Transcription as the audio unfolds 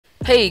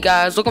Hey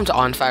guys, welcome to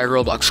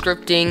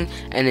OnFireRobloxScripting,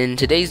 and in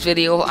today's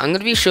video I'm going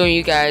to be showing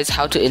you guys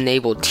how to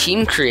enable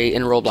Team Create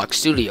in Roblox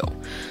Studio.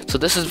 So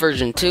this is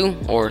version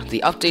 2, or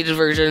the updated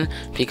version,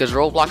 because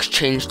Roblox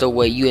changed the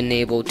way you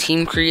enable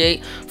Team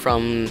Create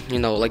from,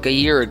 like a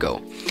year ago.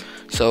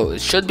 So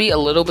it should be a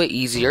little bit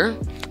easier.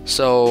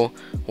 So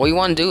what you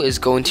want to do is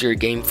go into your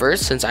game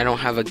first. Since I don't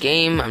have a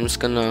game, I'm just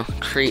going to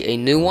create a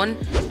new one.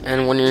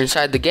 And when you're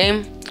inside the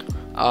game,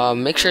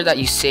 make sure that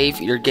you save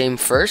your game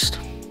first.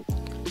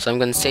 So I'm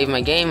going to save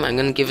my game. I'm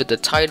going to give it the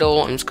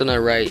title. I'm just going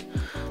to write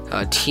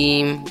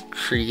Team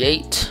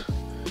Create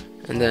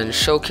and then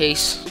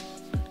Showcase,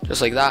 just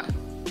like that.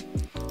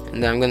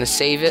 And then I'm going to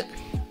save it.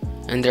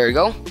 And there you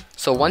go.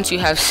 So once you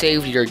have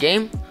saved your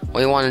game,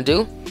 what you want to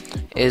do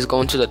is go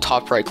into the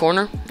top right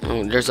corner.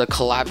 There's a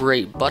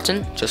collaborate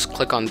button. Just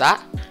click on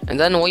that. And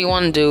then what you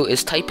want to do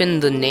is type in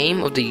the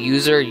name of the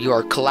user you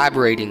are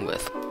collaborating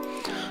with.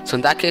 So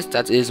in that case,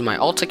 that is my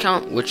alt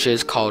account, which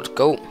is called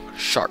Go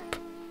Sharp.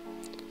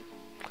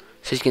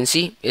 So you can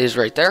see it is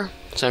right there.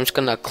 So I'm just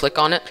gonna click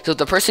on it. So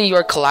the person you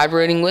are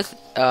collaborating with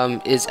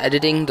is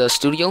editing the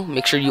studio.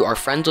 Make sure you are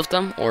friends with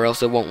them, or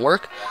else it won't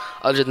work.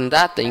 Other than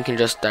that, then you can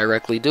just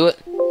directly do it.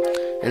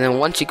 And then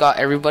once you got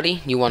everybody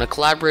you want to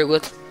collaborate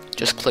with,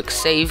 just click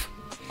save,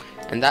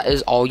 and that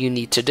is all you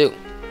need to do.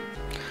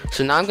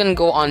 So now I'm gonna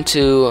go on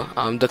to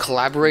the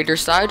collaborator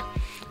side,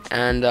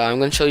 and I'm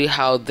gonna show you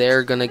how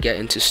they're gonna get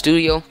into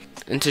Studio.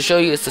 And to show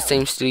you it's the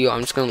same studio, I'm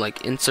just gonna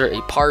like insert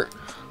a part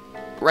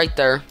right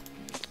there.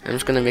 I'm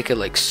just gonna make it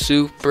like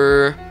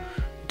super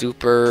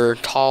duper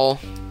tall,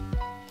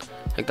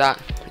 like that.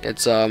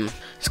 It's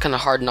kind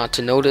of hard not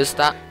to notice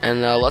that.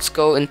 And let's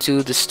go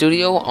into the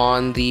studio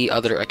on the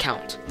other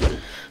account.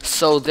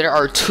 So there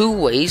are two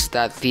ways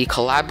that the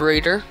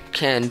collaborator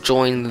can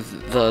join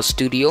the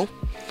studio.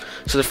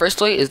 So the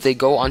first way is they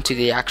go onto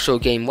the actual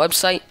game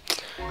website,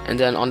 and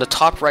then on the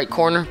top right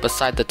corner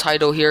beside the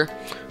title here,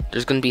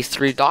 there's gonna be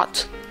 3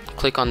 dots.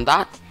 Click on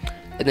that,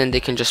 and then they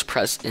can just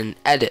press in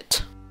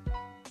edit.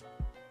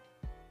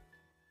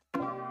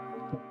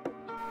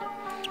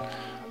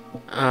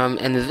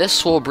 And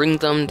this will bring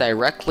them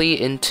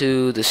directly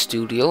into the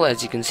studio.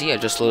 As you can see, I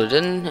just loaded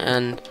in,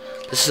 and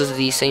this is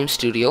the same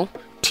studio,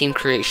 Team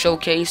Create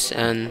Showcase,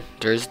 and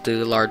there's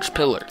the large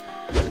pillar.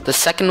 The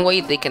second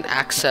way they can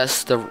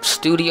access the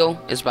studio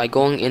is by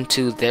going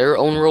into their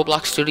own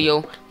Roblox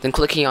Studio, then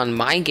clicking on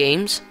My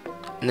Games,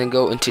 and then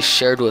go into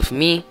Shared with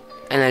Me,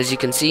 and as you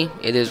can see,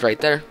 it is right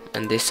there,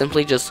 and they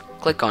simply just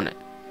click on it,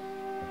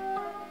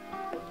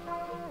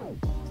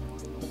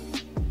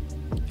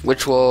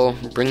 which will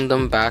bring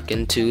them back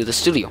into the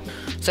studio.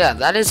 So yeah,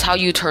 that is how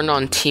you turn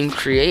on Team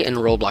Create in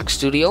Roblox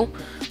Studio.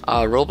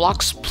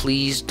 Roblox,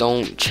 please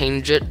don't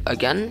change it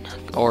again,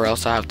 or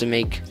else I have to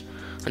make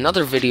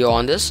another video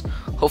on this.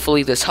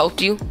 Hopefully this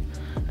helped you,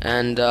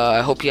 and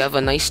I hope you have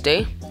a nice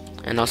day,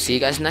 and I'll see you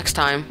guys next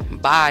time.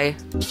 Bye!